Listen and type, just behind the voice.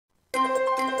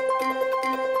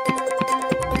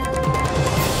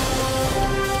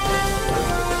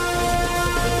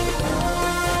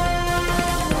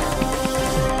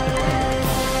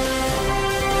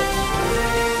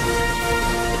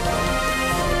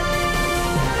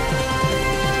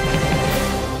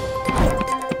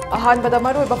अहानबदा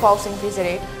मरुइबा पाउसिंग पिजरे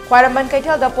ख्वाइरमबन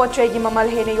कैथेलदा पोटचैगी ममल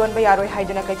हेने योनबा यारोय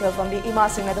हाइदुना कैथेल फम्बी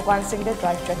इमासिंगना दुकानसिंगदा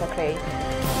drive चथखरे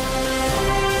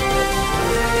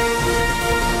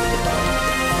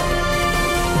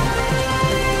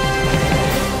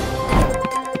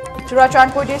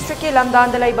Churachandpur district की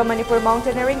लमदान दलाइबा मणिपुर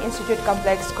माउंटेनियरिंग इंस्टीट्यूट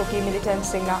कॉम्प्लेक्स को की मिलिटेंट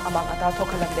सिंगना अमांग अता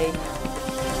थोखलंदे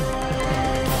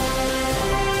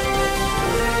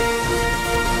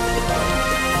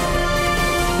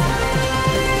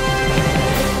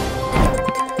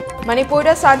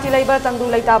मणिपुर शांति लैबा तंगदु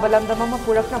लैताब लमदम अमा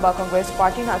पुरक्नबा कांग्रेस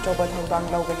पार्टी ना अचौबा थौदांग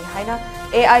लौगनी हाइना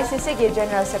AICC के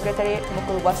जनरल सेक्रेटरी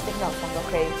मुकुल वास्तिकना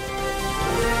फोंदोखरे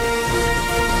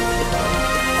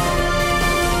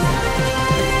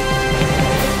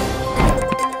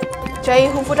चई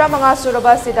हुफुटा मंगा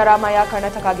सुरबा सिद्धारामैया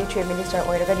कर्नाटका की chief minister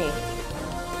ओइरगनी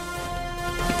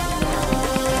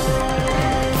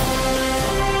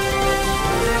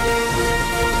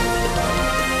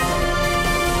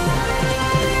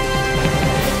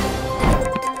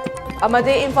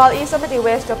अमदे Imphal east अमदे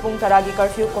waste Pung तरागी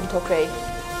curfew कोमथोखरे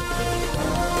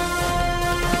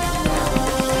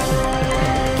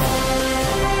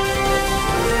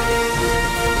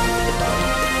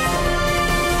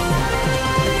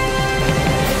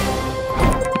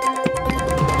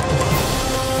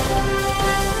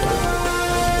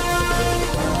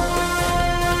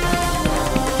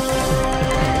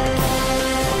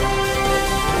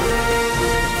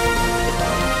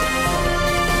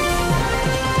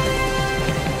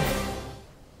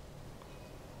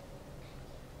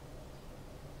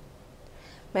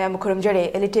ma'am खुरमजरे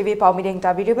ELITETV pav मीडिंग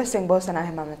ताबीरिबा सिंगबो Sana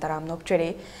Hemam तराम नोकचरे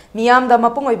मियाम the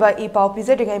मपुंग ओइबा ई पाव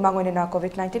पिजरिंगै मांगोइना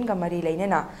कोविड-19 का मरी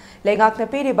लेनेना लेगाकना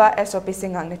पीरिबा SOP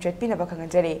सिंगांगना चेटपिनबा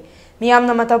खंगजरे मियाम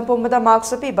न मतम पुंबदा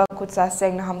मार्क्स पीबा खुदसा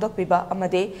सेंगना हमदोकपिबा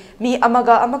अमदे मी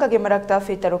अमगा के मरक्ता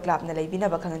फिट तरुक लापना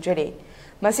लेबिनबा खंगजरे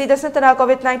मसीदसनतना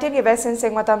कोविड-19 के वैक्सीन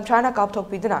सेंग मतम छाना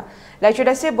कापथोकपिदुना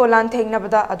लाइचुदसे बोलान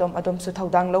थेंगनबदा अदोम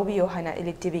सुथौदांग लौबियो हाइना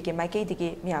ELITETV के माइकेदिगे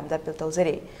मियामदा पिल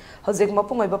तौजरे हौजिक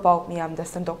मपुंग ओइबा पाव मियामदा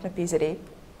संदोकना पिजरे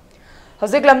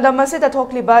हौजिक लमदम असिदा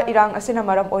थोकलिबा इरांग असिना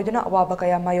मरम ओइदुना अवाबा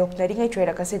कया मायोकनरिङै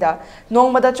ट्रेरक असिदा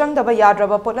नोंगमदा चंगदबा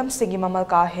याद्रबा पोटलम सिंगी ममल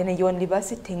का हेने योनलिबा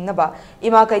सि थिंगनबा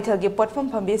इमा कैथलगी पोटफम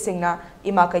फंबी सिंगना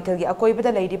इमा कैथलगी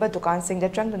अकोइबदा लैरिबा दुकान सिंगदा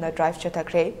चंगदुना ड्राइव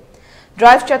चथखरे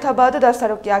ड्राइव चथबा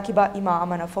सरुक याखिबा इमा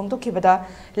अमना फोंदोखिबदा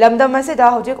लमदम असिदा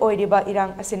हौजिक ओइरिबा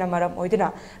इरांग असिना मरम ओइदुना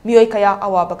मियोय कया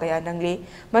अवाबा कया नंगली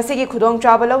मसिगी खुदोंग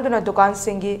चाबा लौदुना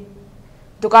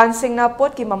दुकान सिंगना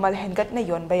पोट की ममल हेनगटना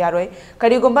योनबा यारोय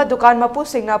करिगुंबा दुकान मपु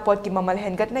सिंगना पोट की ममल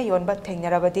हेनगटना योनबा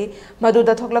थेंगनरबदी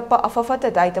मदुदा थोकलकपा अफफत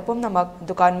दायित्व पुमनमक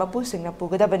दुकान मपु सिंगना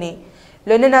पुगदबनी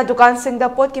लोनना दुकान सिंगदा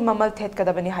पोट की ममल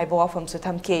थेटकदबनी हाइबो वाफमसु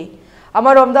थमके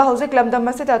अमरोमदा हौजिक लमदम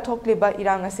असिदा थोकलिबा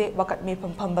इरांग असे वकत मी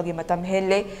फंफंबगी मतम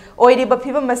हेनले ओइरिबा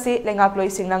फिबम असे लेंगाकलोइ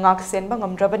सिंगना ngak senba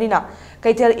ngamdrabanina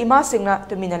kaithel ima singna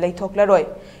tumina leithoklaroi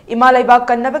ima laibak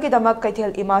kannabagi damak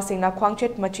kaithel ima singna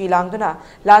khwangchet machi langduna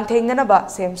lanthengna ba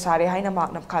sem sare haina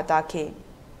maknam khata ke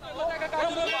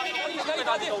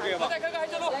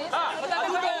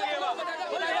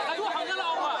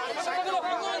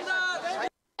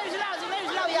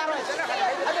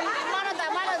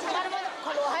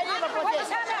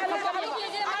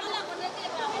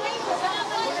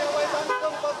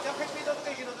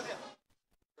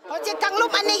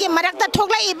की मरकता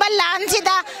थोगला इबल लान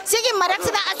सिदा सिगी मरक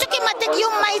सिदा असुकी मतिक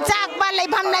युम मई चाक बा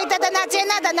लेफम लाइता दना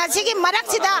चेना दना सिगी मरक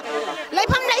सिदा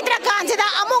लेफम लाइत्रा कान सिदा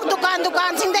अमुक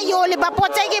दुकान सिंदा योलिबा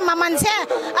पोचै की ममन से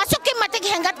असुकी मतिक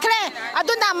हेंगत खरे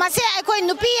अदुना मसे अकोय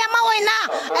नुपी अमा ओइना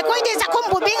अकोय दे जाखुम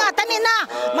बुबिंग आतनिना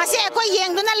मसे अकोय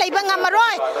येंगदुना लेबा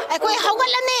ngamaroy अकोय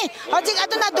हौगलनी हजिक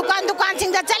अदुना दुकान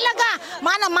सिंदा चलगा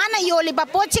माना योलिबा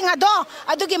पोचिंग अदो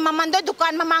अदुगी ममन दो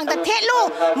दुकान ममांगदा थेलु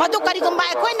मदु करिगुंबा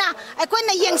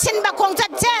अकोयना येंगसिनबा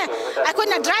खोंगचत से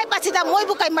अकोयना ड्राइव असिदा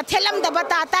मोइबु कै मथेलम दबा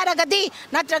तारगदी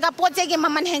नत्रगा पोचेगी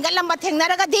ममन हेंगलम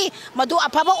थेंगनरगदी मदु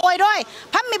अफबा ओइरोय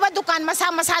फम्मिबा दुकान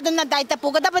मसा दुना दायित्व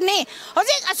पुगदबनी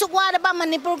हजिक असुकवारबा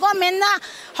मणिपुर गवर्नमेंट ना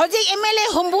हजिक MLA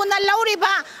हुंबुना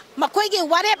लौरिबा मखोइगी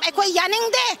वारेप अकोय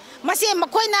यानिंगदे मसे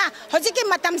मखोइना हजिकी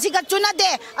मतम सिगा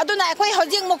चुनादे अदुना अकोय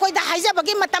हजिक मखोइदा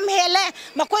हाइजबगी मतम हेले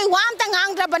मखोइ वामता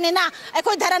ngangrabaniना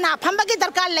अकोय धरना फम्बगी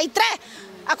दरकार लैत्रे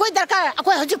अकोय दरकार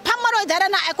अकोय हजिक फमरोय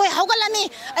धरना अकोय हौगलनी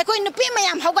अकोय नुपी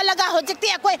मयाम हौगलगा हजिकती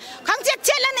अकोय खंगचे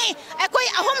चेलनी अकोय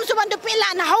अहम सुबन नुपी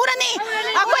लान हौरनी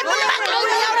अकोय पुलबाक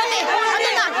लौरनी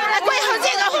अदुना अकोय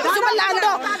हजिक अहम सुबन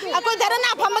लांदो अकोय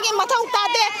धरना फमगी मथौ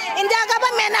तादे इंडिया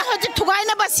गवर्नमेंट हजिक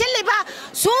थुगाइना बसिलिबा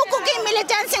सुकुकी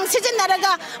मिलिटेंट सिंग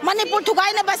सिजनरगा मणिपुर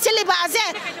थुगाइना बसिलिबा असे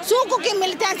सुकुकी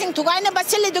मिलिटेंट सिंग थुगाइना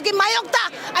बसिलिदुगी मायोक्ता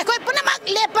अकोय पुनमक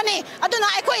लेपनी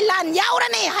अदुना अकोय लान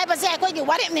यावरनी हाइबसे अकोय की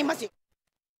वारेपनी मसी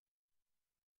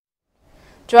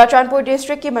Churachandpur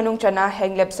district ki manung chana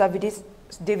Henglepsa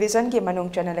division ki manung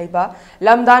chana laiba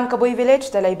Lamdan Kabui village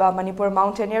da laiba Manipur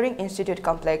Mountaineering Institute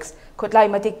complex Kutlai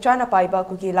matik chana paiba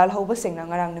kuki lalhoba singna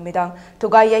ngarang numidang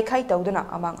tugai yaikai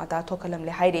tauduna amang ata thokalam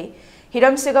le haire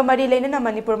Hiram siga mari leinana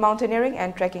Manipur Mountaineering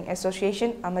and Trekking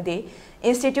Association amade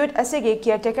Institute asige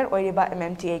caretaker oiriba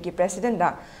MMTA ki president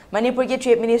da Manipur ki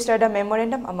chief minister da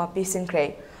memorandum ama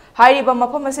pisinkre Hairiba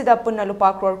mapam asida punna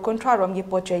lupa crore kontra romgi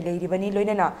pochai leiribani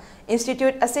loinana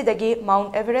Institute asidagi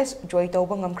Mount Everest joy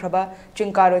tauba ngamkraba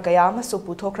chingkaroi kaya amasu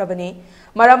puthokrabani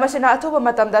maram asina athuba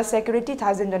matamda security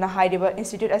thazinduna hairiba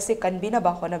Institute ase kanbina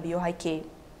ba honabiyo haike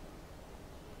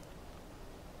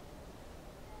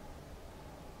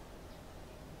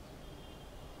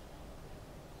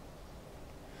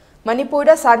Manipur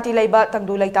da Santi Laiba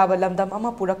Tangdu Laitaba Lamdam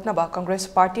Ama Puraknaba Congress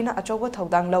Party na Achoba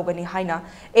Thaudang Laugani Haina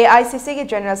AICC ki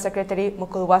General Secretary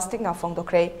Mukul Wastik na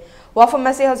Fongdokre Wafam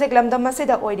Mase Hosek Lamdam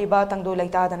Masida Oiriba Tangdu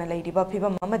Laita Dana Laidiba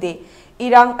Pibam Mamade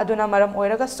Irang Aduna Maram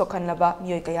Oiraga Sokan Laba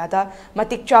Miyoi Kayada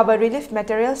Matik Chaba Relief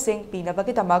Material Sing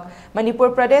Pinabakitamak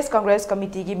Manipur Pradesh Congress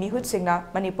Committee ki Mihut Singna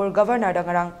Manipur Governor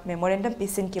Dangarang Memorandum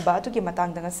Pisin ki Batu ki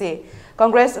Matang Dangase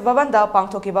Congress Vavanda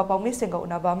Pangtokiba Paumi Singa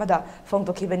Unaba Mada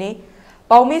Fongdokibani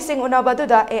Paumi Singh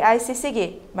Unabaduda AICC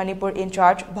ki Manipur in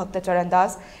charge Bhakta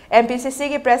Charandas, MPCC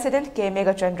ki President K.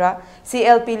 Megachandra,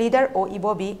 CLP leader O.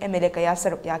 Ibobi, MLA Kaya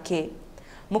Sarup Yake.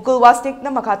 Mukul Wasnik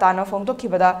na makatana fongtok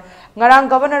kibada, ngarang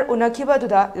Governor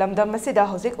Unakibaduda, Lamdam Masida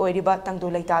Hosik Oiriba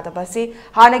Tangdu Laita da Basi,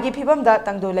 Hanagi Pibamda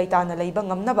Tangdu Laita na Laiba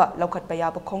Ngamnaba, Laukat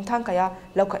Bayaba Kongtang Kaya,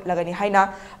 Laukat Lagani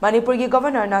Haina, Manipur ki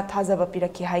Governor na Thazaba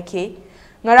Piraki Haike.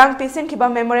 Ngarang pisin kiba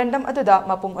memorandum aduda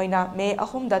mapung oina me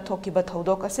ahumda thokiba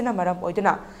thodok asina maram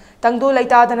oiduna tangdu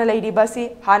laita dana leiriba si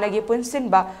hanagi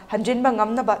punsinba hanjinba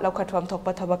ngamnaba laukhatwam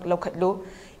thokpa thabak laukhatlu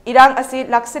irang asi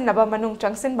laksinaba manung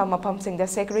changsinba mafam singda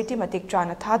security matik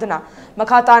chana thaduna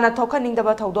makhatana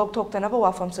thokhaningdaba thodok thoktanaba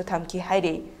wafam su thamki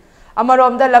haire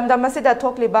Amaromda lamdam asida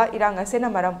thokliba irang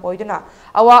asena maram oiduna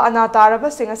awa ana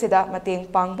taraba singa sida mateng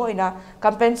pangbo ina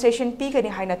compensation pigani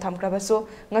haina thamkrabasu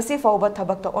ngasi fawba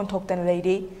thabakta onthoktan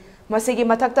leiri masigi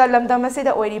mathakta lamdam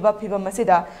asida oiriba phibam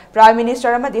asida prime minister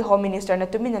amadi home minister na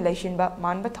tumina leishinba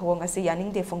manba thawong asi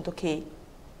yaning de fongtokhi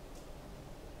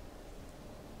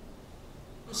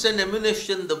and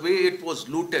ammunition, the way it was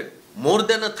looted, more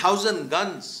than 1,000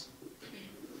 guns,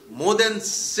 more than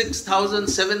 6,000,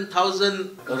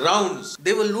 7,000 rounds,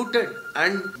 they were looted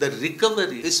and the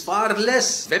recovery is far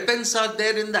less. Weapons are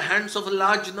there in the hands of a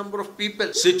large number of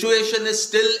people. Situation is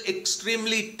still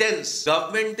extremely tense.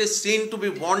 Government is seen to be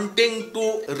wanting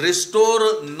to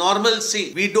restore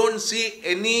normalcy. We don't see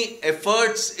any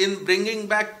efforts in bringing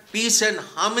back peace and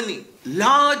harmony.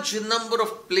 Large number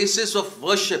of places of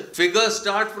worship. Figures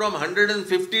start from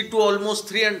 150 to almost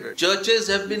 300. Churches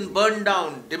have been burned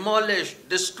down, demolished,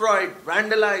 destroyed,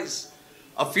 vandalized.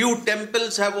 A few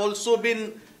temples have also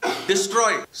been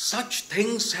destroyed. Such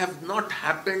things have not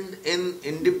happened in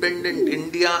independent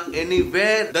India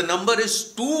anywhere. The number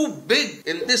is too big.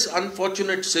 In this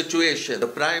unfortunate situation, the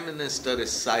Prime Minister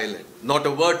is silent. Not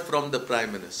a word from the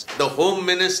Prime Minister. The Home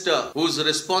Minister, whose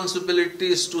responsibility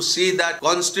is to see that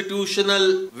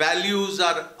constitutional values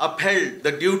are upheld,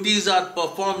 the duties are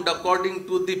performed according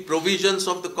to the provisions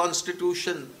of the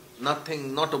Constitution.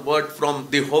 Nothing, not a word from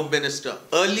the Home Minister.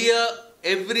 Earlier,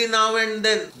 every now and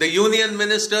then, the union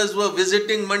ministers were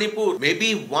visiting Manipur.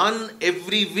 Maybe one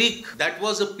every week. That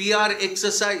was a PR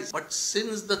exercise. But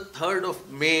since the 3rd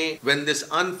of May, when this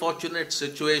unfortunate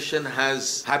situation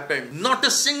has happened, not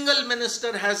a single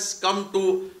minister has come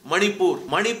to Manipur.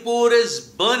 Manipur is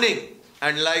burning.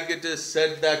 And like it is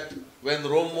said that when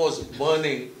Rome was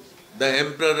burning, the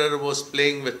emperor was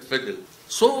playing with fiddle.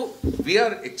 So we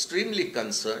are extremely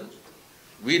concerned.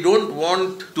 We don't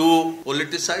want to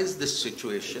politicize this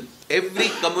situation. Every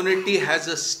community has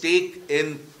a stake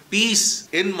in peace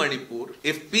in Manipur.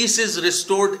 If peace is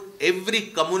restored, every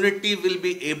community will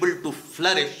be able to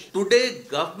flourish. Today,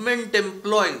 government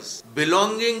employees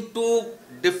belonging to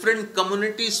different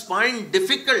communities find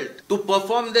difficult to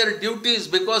perform their duties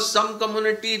because some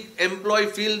community employee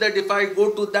feel that if I go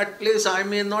to that place, I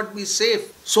may not be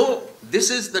safe. So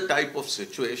this is the type of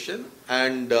situation,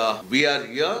 and we are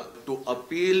here to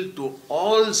appeal to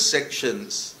all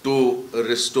sections to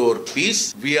restore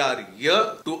peace. We are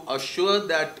here to assure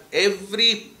that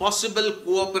every possible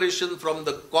cooperation from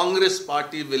the Congress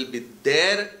party will be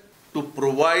there to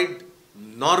provide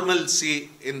normalcy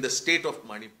in the state of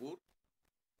Manipur.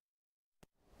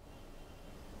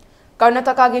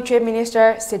 Karnataka Chief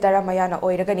Minister Siddaramaiah na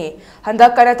oiragani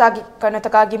handak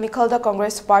Karnataka Mikhalda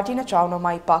Congress Party na chawna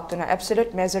mai paktuna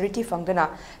absolute majority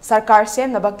fangduna sarkar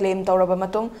semnaba claim tawraba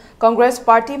matung Congress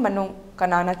Party manung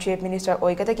kanana chief minister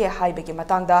oigadage haibagi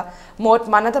matangda mot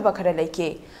manadaba khara leike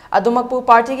adumakpu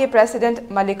party ge president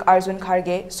Malik Arjun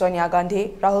Kharge Sonia Gandhi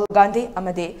Rahul Gandhi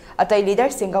amade atai leader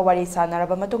singa wari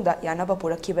sanaraba matungda yanaba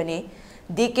purakhibani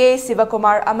DK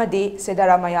Sivakumar amadi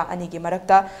Sidaramaya anigi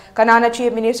marakta kanana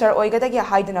chief minister oigadage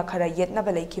haiduna khara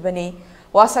yetnaba leikibani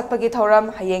wasakpagi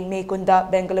thoram hayeng May kunda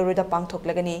Bengaluru da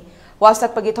pangthoklagani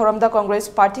wasakpagi thoram da Congress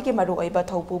party ki maru oiba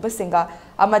thopu basinga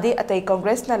amadi atai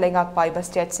Congress na lengak paiba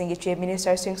state singi chief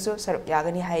minister singsu saruk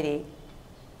yagani hairi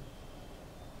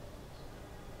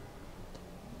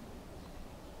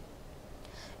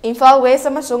Imphal West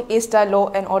amasung East law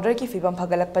and order ki fibam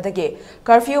phagalakpadage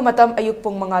curfew matam ayuk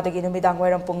pung manga dagi numidang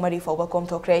wairam pung mari fawba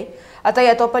komthokre atai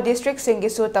atopa district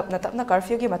singi su tapna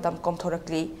curfew ki matam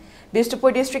komthorakli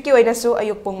Bistupur district ki oina su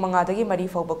ayuk pung manga dagi mari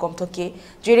fawba komthoki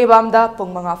Jiribamda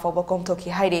pung manga fawba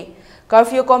komthoki haire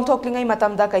curfew komthoklingai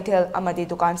matamda kaithel amadi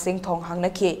dukan sing thong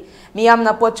hangnaki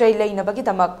miyamna potchai leinabagi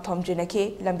damak thomjinaki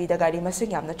lambida gari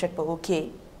masing yamna chatpa uki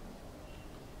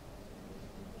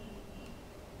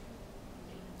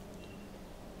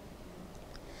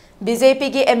BJP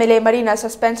की MLA Marina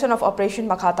suspension of operation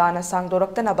Makhatana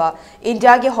Sangdoroktanaba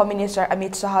India के Home Minister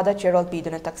Amit Shah da Cherol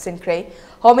Piduna Taksin Kray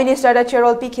Home Minister da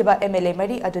Cherol Pi Kiba MLA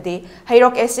Mari Adude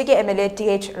Hairok SC के MLA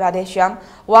TH Radheshyam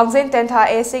Wangzen Tentha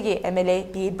SC के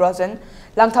MLA P Brozen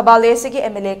Langthabal SC के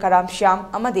MLA Karam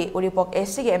Shyam Amadi Uripok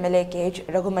SC के MLA KH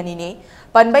Ragumani ne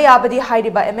Panbay Abadi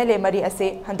Hairiba MLA Mari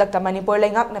ase Handakta Manipur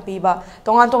Lengak na piba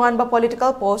tongan ba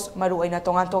political post maruina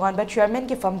tongan ba chairman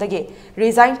ki famdage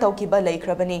resign tawkiba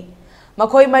laikhrabani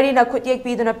Makoi Marina Kutyek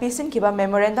Piduna Pisin Kiba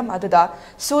memorandum aduda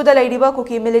Suda Ladiba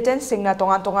Kuki militants singna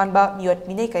tongan ba miot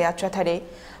mine kaya chathare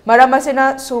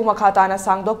Maramasina Su Makhatana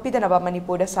Sangdok Pidanaba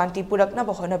Manipur da Santi Purak na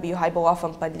bahona biyu haiba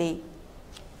wafam padli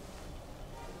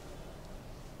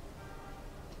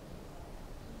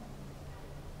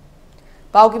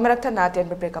Paugi Marakta Natin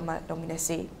Beprekama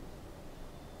Nominasi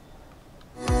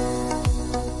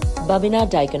Babina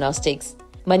Diagnostics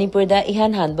Manipur da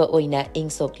ihan hanba oina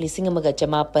ingsok lising amaga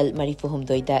chamapal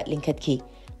marifuhumdoi da linkhatki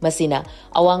masina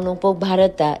awang nongpok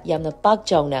Bharat da yamna pak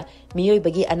chawna miyoi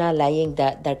bagi ana layeng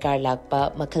da darkar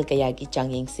lakpa makhal kaya gi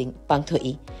changyeng sing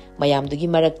pangthoi mayam dugi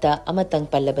marakta amatang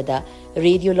pallabada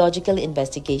radiological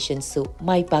investigation su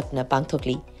mai pak na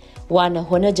pangthokli wana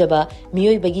hona jaba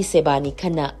miyoi bagi sebani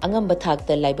khana angamba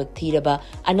thakta laibak thiraba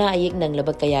ana ayek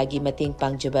nanglaba kayagi mating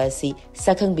pangjaba si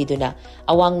sakhang biduna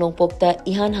awang nongpokta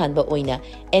ihan hanba oina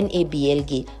NABL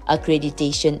gi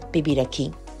accreditation pibirakhi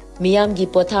miyam gi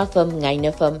pothafam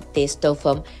ngainafam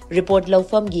testofam report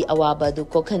lawfam gi awaba du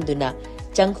kokhanduna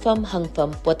changfam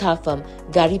hangfam pothafam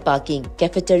gari parking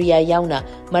cafeteria yauna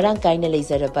marang kaina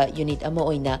leizaraba unit ama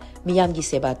oina miyam gi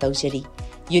seba tawjari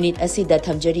Unit asida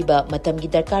thamjariba matamgi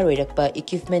darkar oirakpa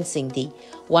equipment singdi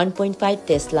 1.5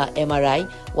 Tesla MRI,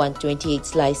 128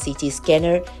 slice CT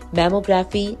scanner,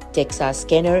 mammography, DEXA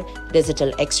scanner,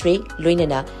 digital X-ray,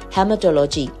 loinana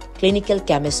hematology, clinical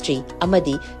chemistry,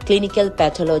 amadi clinical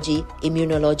pathology,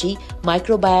 immunology,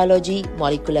 microbiology,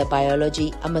 molecular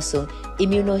biology, amasung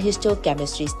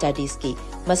immunohistochemistry studies ki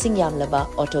masing yamlaba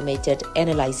automated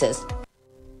analyzers.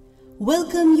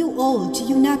 Welcome you all to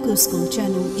UNACO School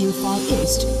Channel Imphal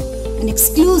East, an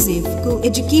exclusive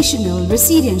co-educational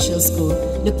residential school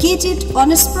located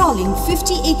on a sprawling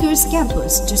 50 acres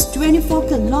campus just 24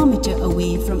 km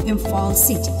away from Imphal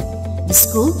city. The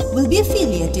school will be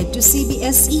affiliated to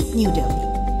CBSE New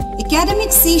Delhi.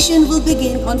 Academic session will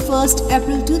begin on 1st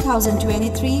April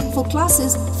 2023 for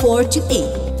classes 4 to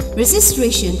 8.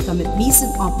 Registration come at Mason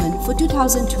open for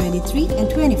 2023 and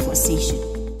 24 session.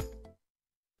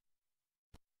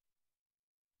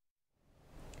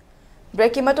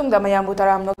 Breaking matungda mayambu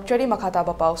taram nokchari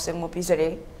makhataba pau singmu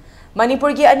pizare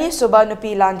Manipur gi ani suba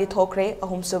nupi landi thokre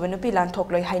ahum suba nupi land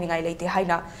thokloi hainingai leite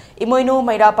haina imoinu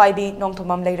maira paibi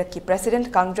nongthomam leiraki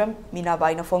president kangjam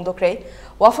minabai na fongdokre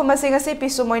wafama singase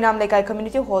pisu moinam lekai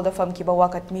community hall da fam kiba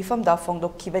wakat mifam da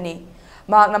fongdok kibani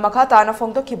mahakna makhata na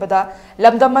fongdok kibada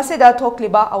lamdam masida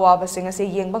thokliba awaba singase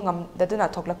yengba ngam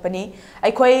daduna thoklakpani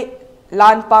aikhoi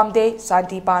Lan Pamde,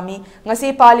 Santi Pami,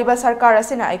 Ngasi Paliba Sarkar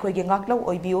asina aikoi gi ngaklo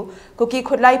oibiu, kuki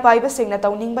khudlai paiba singna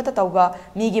tawning bata tawba,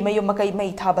 migi mayum makai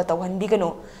mai thaba tawhan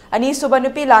bigano. Ani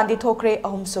subanupi landi thokre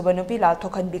ahum subanupi la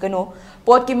thokhan bigano.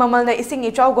 Pot ki mamal na ising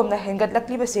ichawgom na hengat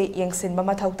lakliba se yengsin ba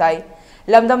mathautai.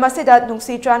 Lamdam asida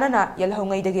nungsi trana na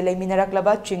yalhongai dagi lay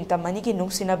minaraklaba chingta manigi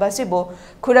nungsinaba sibo,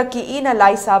 kuraki ina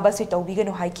lai saba si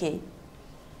tawbigano haike.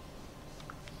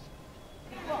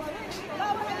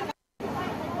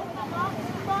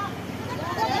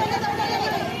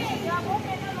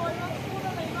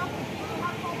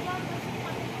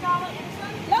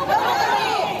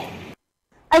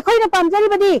 ꯑꯩꯈꯣꯏꯅ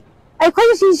ꯄꯥꯝꯖꯔꯤꯕꯗꯤ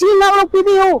अखोई सी नाव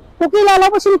पीबियो cookie ला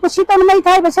लाबसिन कुसी तन मै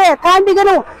Thai बसे थान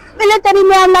बिगनो military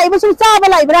ma'am लाई बसु चाबा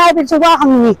लाई ब्रा बिसु वा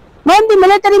हंगी मम दि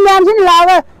military ma'am सिन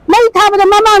लावा मै थाबदा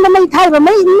मामा न मै थाइबा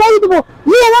मै नै दुबो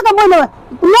येगा का मोनो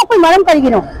नोक मरम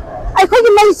करिगिनो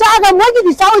अखोई मै चागा मोगी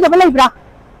दि चाउ दबा लाई ब्रा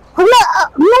खुला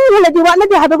नु हले दि वाना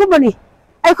दि हाबगो बनी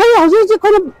अखोई हजु जि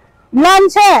खोन लान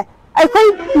से अखोई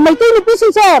मैतै नि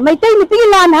पिसि से मैतै नि पिगि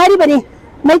लान हारि बनी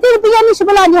मैतै नि पिगि नि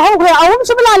सुबला नि हो खरे अहम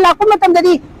सुबला लाको मतम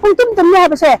दि पुंतिम तम ने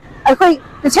हाबसे अखोई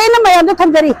तसेन मयाम the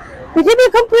थमदरी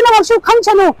Prithvi खंपुना Vasu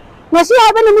खंसनु ngasi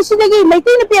haban numisigi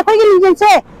maitin pe akhoi gi linjen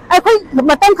se akhoi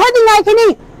matam khadi ngai khini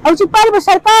auchi par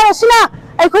sarkar asina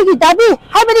akhoi gi dabi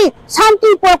habari shanti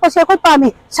por ko se akhoi pami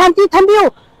shanti thambiu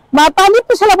ma pani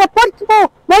pusala ba pot ko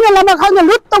mena lama khang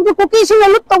lut tong ku ki sing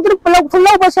lut tong ku plau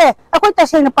phulau ba se akhoi ta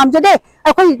seng na pamjade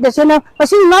akhoi desena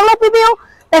pasin nanglo pibiu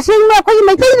tasing ma akhoi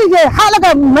maitin gi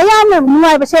halaga mayam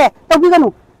nuai ba se tobi ganu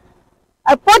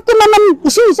pot ki manam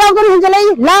isi isaw gan hinjalai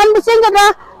lan bising ga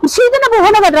सीधे ना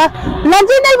होना करा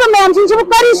लंजी नहीं बने हम सिंह को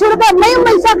करी शुरू का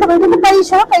मैं सा कर को करी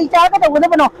शुरू कई चार का तो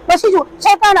बनो बस जो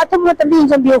सरकार ना तुम मतलब नहीं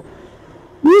जब बियो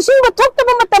निसी को थोक तो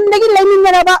मतलब नहीं लाइनिंग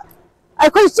ना बा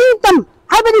अखोई सिंटम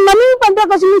हाय बनी मनी पंद्रह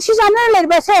को सिंह जाना ले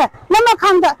बसे नम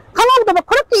खांगा खांगा तो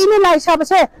खरक की इन लाई सा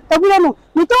बसे तब बिनो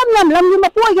मितोम नम लम में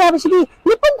पोय गया बसी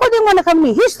निपुण को दिन मन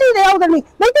खमनी हिस्ट्री दे आउदर मी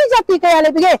मैती जाति कया ले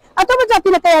बिगे अतोब जाति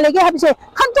न कया ले गे हबसे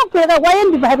खंतोक पेगा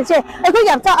वायन भी हबसे अखोई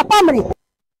याचा अपा मरी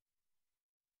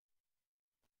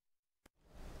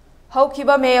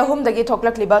हौखिबा मे अहुमदगी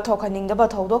थोकलक्लिबा थोखनिंगदबा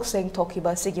थौदोकसें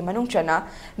थोखिबा सिगी मनुंगचना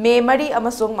मे मरी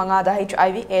अमसुंग मंगादा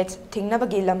HIV AIDS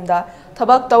थिंगनबगी lambda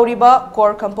थबक तौरिबा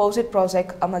core composite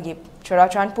project अमगी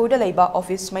Churachandpur लेबा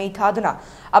ऑफिस मई थादना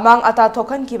अमांग अता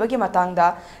थोखनखिबगी मतंगदा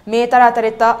मे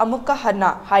 13 अमुक्का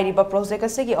हन्ना हाइरिबा प्रोजेक्ट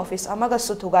असेगी ऑफिस अमगा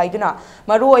सुथुगाइदुना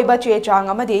मरु ओइबा चे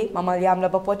चांग अमदी ममल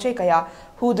यामलबा पोचे कया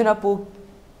हुदुना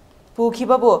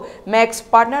पुखिबबो max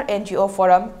partner NGO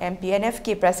forum MPNF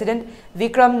की प्रेसिडेंट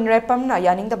विक्रम नरेपमना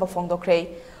यानिंगदबा फोंदोख्रे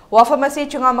वाफमसी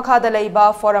चुंगा मखादा लेबा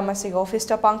फोरम असिग ऑफिस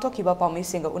ता पांगथोखिबा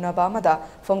पाउमिसिंग उनाबा मदा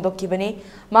फोंदोखिबनी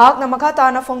माहकना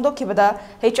मखाताना फोंदोखिबदा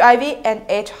HIV and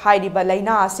AIDS हाइरिबा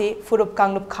लैना आसी फुरुप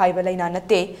कांगलुप खाइबा लैना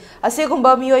नते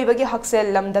असिगुंबा मियोइबगी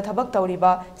हक्सेल लमदा थबक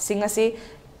तौरिबा सिंग असी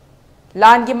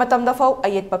लान की मतम दफाउ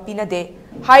अयत पपीना दे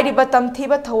हाइरिबा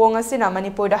तमथीबा थवोंग असिना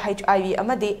मणिपुर HIV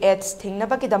अमदी AIDS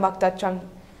थिंगनबकी दमकता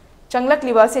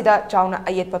चंगलक्लिबा सिदा Chowna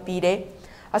अयत पपीरे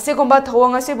असिगुंबा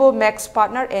थवोंग असिबु max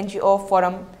partner NGO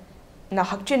forum ना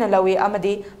हक्चिना लवे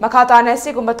अमदी मखाताना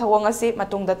असिगुंबा थवोंग असि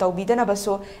मतुंगदा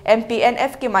तौबीदनबसु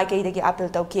MPNF की माइकेदगी अपील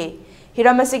तौके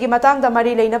हिरम असिगी मतंगदा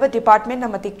मरी लेनबा डिपार्टमेंट ना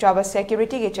मतिक चाबा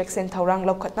सिक्योरिटी के चेक्सन थौरांग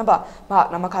लौखतनबा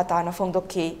महाकना मखाताना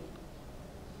फोंदोखी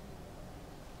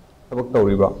तबक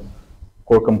तौरिबा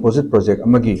कोर कंपोजिट प्रोजेक्ट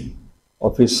अमगी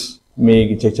ऑफिस मे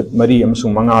की चेचत मरी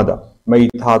अमसुंग मंगादा मई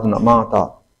थादुना माता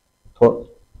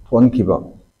थोनखिबा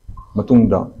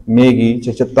मतुंगदा मे की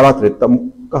चेचत 13 तम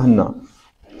कहना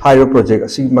हाइरो प्रोजेक्ट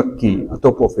असि मक्की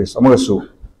अतोप ऑफिस अमगसु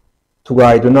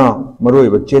थुगाइदुना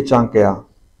मरोइबा चे चांग कया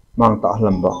मांगता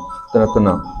हलंबा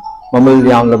तनतना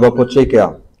ममल याम लबा पोचे कया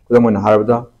कुदमन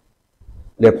हारबदा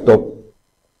laptop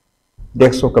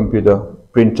desktop computer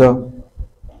printer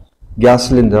gas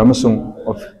cylinder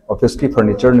office की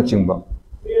फर्नीचर न चिंबा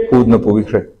पूर्ण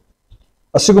पुबिख्रे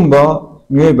असिगुंबा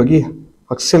मियोइबगी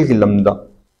हक्सेल की लमदा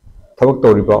थबक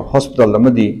तौरिबा हॉस्पिटल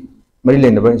अमदी मरी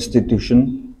लेनबा इंस्टीट्यूशन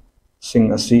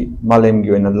सिंग असि मालेम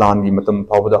की ओइना लान की मतम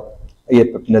फावदा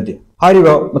अयत पपिनदे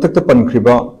हारिबा मतकता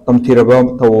पनख्रिबा तमथिरबा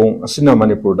थवोंग असिना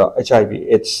मणिपुर दा HIV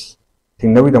AIDS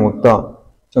थिंगनबी दमकता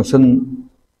चंगसन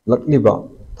लक्लिबा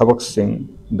थबक सिंग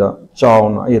दा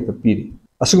Chowna अयत papyri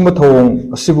असिगुंबा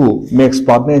थवोंग असिबु max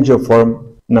partner NGO forum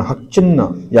ना हक्चिन्ना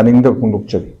यानिंगदा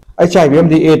फोंदोकचरी HIV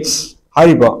अमदी AIDS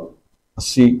हारिबा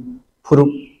असि फुरुप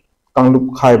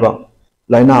कांगलुप खाइबा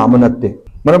लाइना अमनत्ते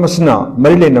मरम असिना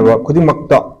मरी लेनबा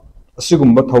खुदिमक्ता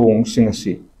असिगुंबा थवोंग सिंग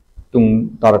असि तुंग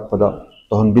तारकपदा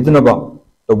तोहनबिदनबा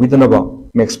तोबिदनबा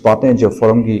मैक्स पार्टनर NGO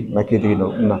फोरम की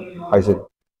माइकेदिनो ना हाइजे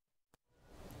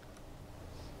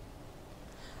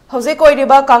हौजे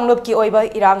कोइरिबा कांगलुप की ओइबा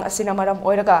इरांग असिना मरम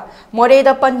ओइरगा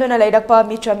मोरेदा पंदुना लैरकपा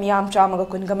मिचम मियाम चामगा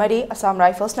कुनगमरी असम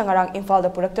राइफल्स ना ngarang इम्फाल दा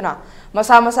पुरक्तुना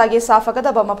मसा मसा गे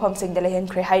साफगदबा मफम सिंग दे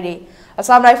लेहनख्रे हाइरि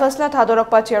असम राइफल्स ना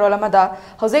थादोरकपा चेरोल अमदा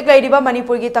हौजे लैरिबा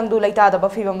मणिपुर की तंगदु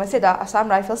लैतादबा फिबम असिदा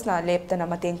असम राइफल्स ना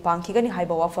लेपतना मतेंग पांखिगनि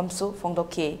हाइबा वाफमसु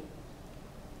फोंदोखि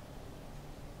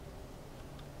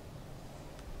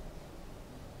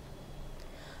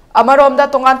अमरोमदा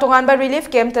तोंगान तोंगानबा रिलीफ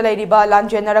कैंप तलैरिबा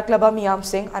लांजेनरक्लबा मियाम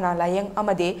सिंह अना लायंग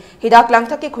अमदे हिदाक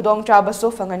लांगथकी खुदोंग चाबसु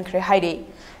फंगनख्रे हाइरे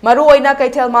मरु ओइना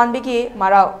कैथेल मानबिगी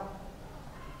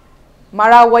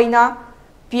मारा वैना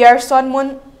पियरसन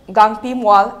मुन Gangpi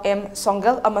Mwal M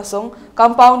Songel amasung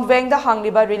compound weng da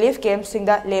hangliba relief camp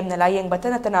singda lemna layeng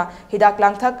batanatana hidak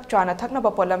langthak chana thakna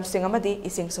ba polam singamadi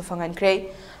ising sufangan kre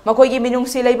makoi gi minung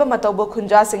si leiba matobo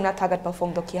khunja singna thagat pa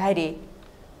phongdo ki hairi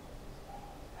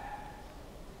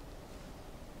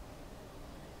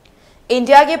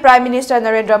India के Prime Minister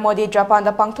Narendra Modi Japan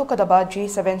da pangthokadaba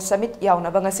G7 summit yauna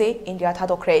bangase India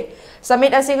thadokre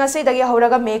summit asing ase dagi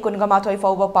horaga me kunga mathoi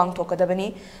fawba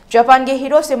pangthokadabani Japan ge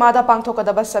Hiroshima da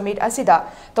pangthokadaba summit asida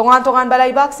tongan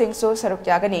balaibak singsu saruk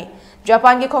yagani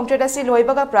Japan ge khongtret asi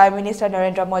loibaga Prime Minister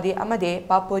Narendra Modi amade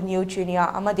Papua New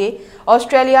Guinea amade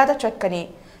Australia da chatkani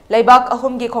laibak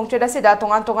ahum ge khongtret asida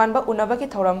tongan ba unaba ki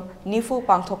thoram nifu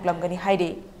pangthoklamgani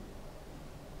hairi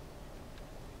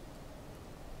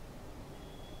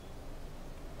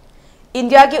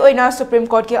India की ओइना Supreme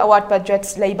Court के award पर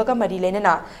judge leibaga mari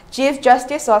lenana Chief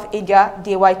Justice of India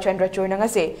D.Y. Chandrachud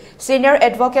nangase Senior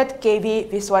Advocate K.V.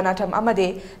 Viswanatham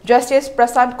amade Justice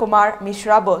Prasant Kumar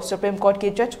Mishra bo Supreme Court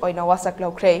के judge ओइना wasak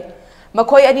laukhre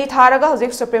makhoi ani tharaga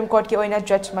hojik Supreme Court के ओइना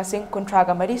judge masing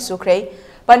kuntraga mari sukhre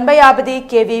panba yabadi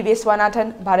K.V.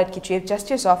 Viswanathan Bharat की Chief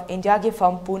Justice of India की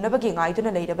firm punabagi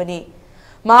ngaiduna leirabani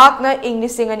Maakna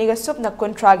English singaniga supna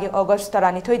kontragi August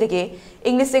tarani thoidage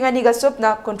English singaniga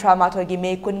supna kontra mathoigi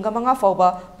me kungamanga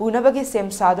fawba punabagi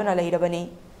sem saduna leirabani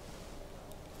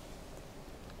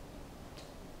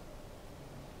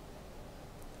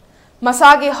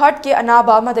Masagi heart ke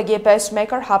anaba amadage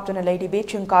pacemaker haptuna leiribi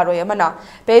chingkaroi amana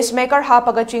pacemaker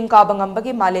hapaga chingkaba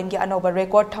ngambagi malem ki anoba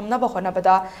record thamnaba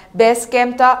honabada base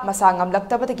camp ta masangam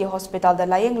laktabadagi hospital da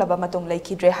layeng laba matung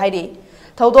leikidre hairi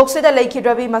Thaudokse da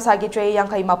leikidrabi masagi tre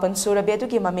yankai mapan surabetu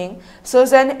ki maming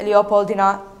Susan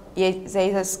Leopoldina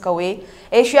Jesus kawe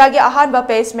Asia gi ahan ba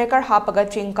pacemaker hapaga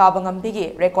chingka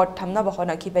bangambi record thamna ba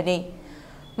hona kibani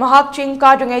mahak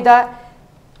chingka dungai da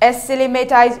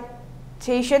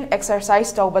acclimatization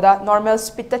exercise tawbada normal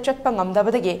speed ta chatpa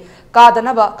ngamdabadagi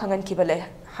kadana ba khangan kibale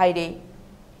haire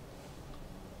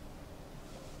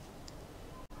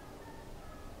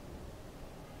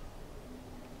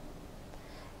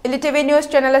ELITETV News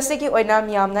Channel asiki oina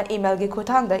miyamna email gi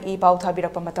khuthangda e pau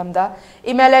thabirakpa matamda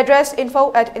email address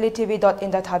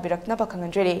info@elitv.in da thabirakna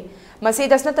bakhanganjeri masi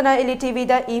dasnatana ELITV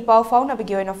da e pau fauna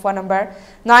bigi oina phone number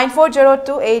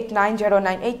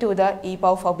 9402890982 da e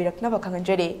pau faubirakna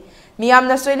bakhanganjeri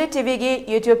miyamna so ELITV gi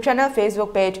YouTube channel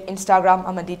Facebook page Instagram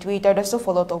amadi Twitter da so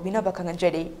follow tobina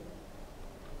bakhanganjeri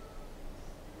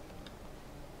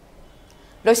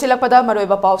loisilakpada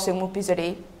maroiba pau singmu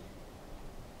pizari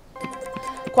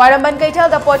Kwaraman Kaitel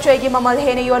da pochoi gi mamal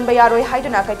hene yon bayaroi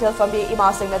haiduna Kaitel fambi ima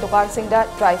singna dukan singda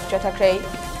drive chathakre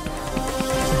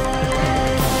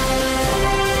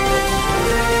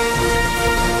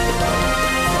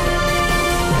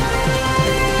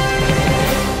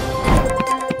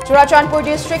Churachandpur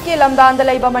district ki lamdan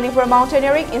da laiba Manipur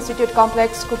Mountaineering Institute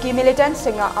complex kuki militant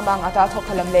singna amang ata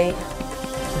thokhalamle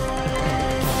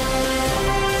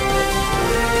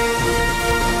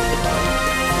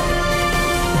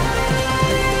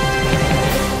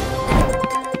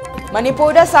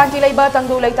Manipur da santi laiba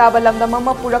tangdu laitaba lamdam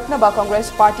ama puraknaba Congress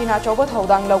Party na chobo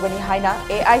thodang logani haina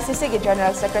AICC gi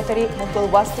General Secretary Mukul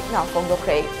Wastikna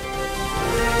fongdokre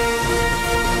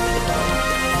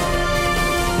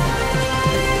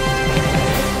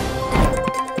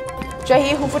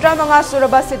Chahi hufutra manga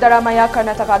suraba Sidaramaya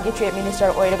Karnataka gi Chief Minister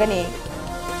oiragani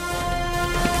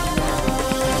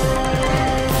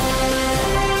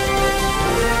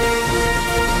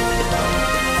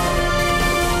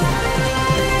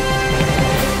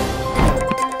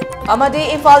Amadi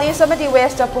Imphal East amadi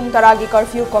West pung taragi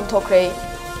curfew komthokre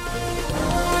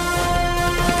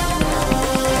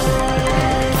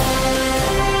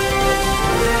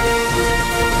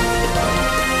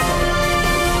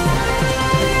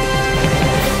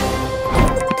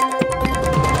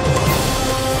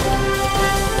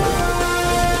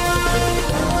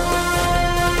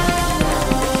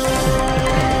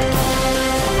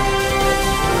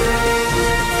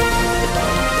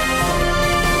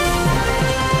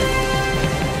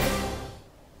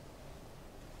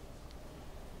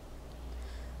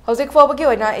Hojik fawbagi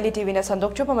oina ELITETV na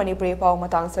sandok chupa Manipuri pau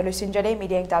matang solution jare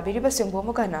media tabiriba singbo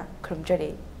mukana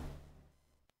krumjare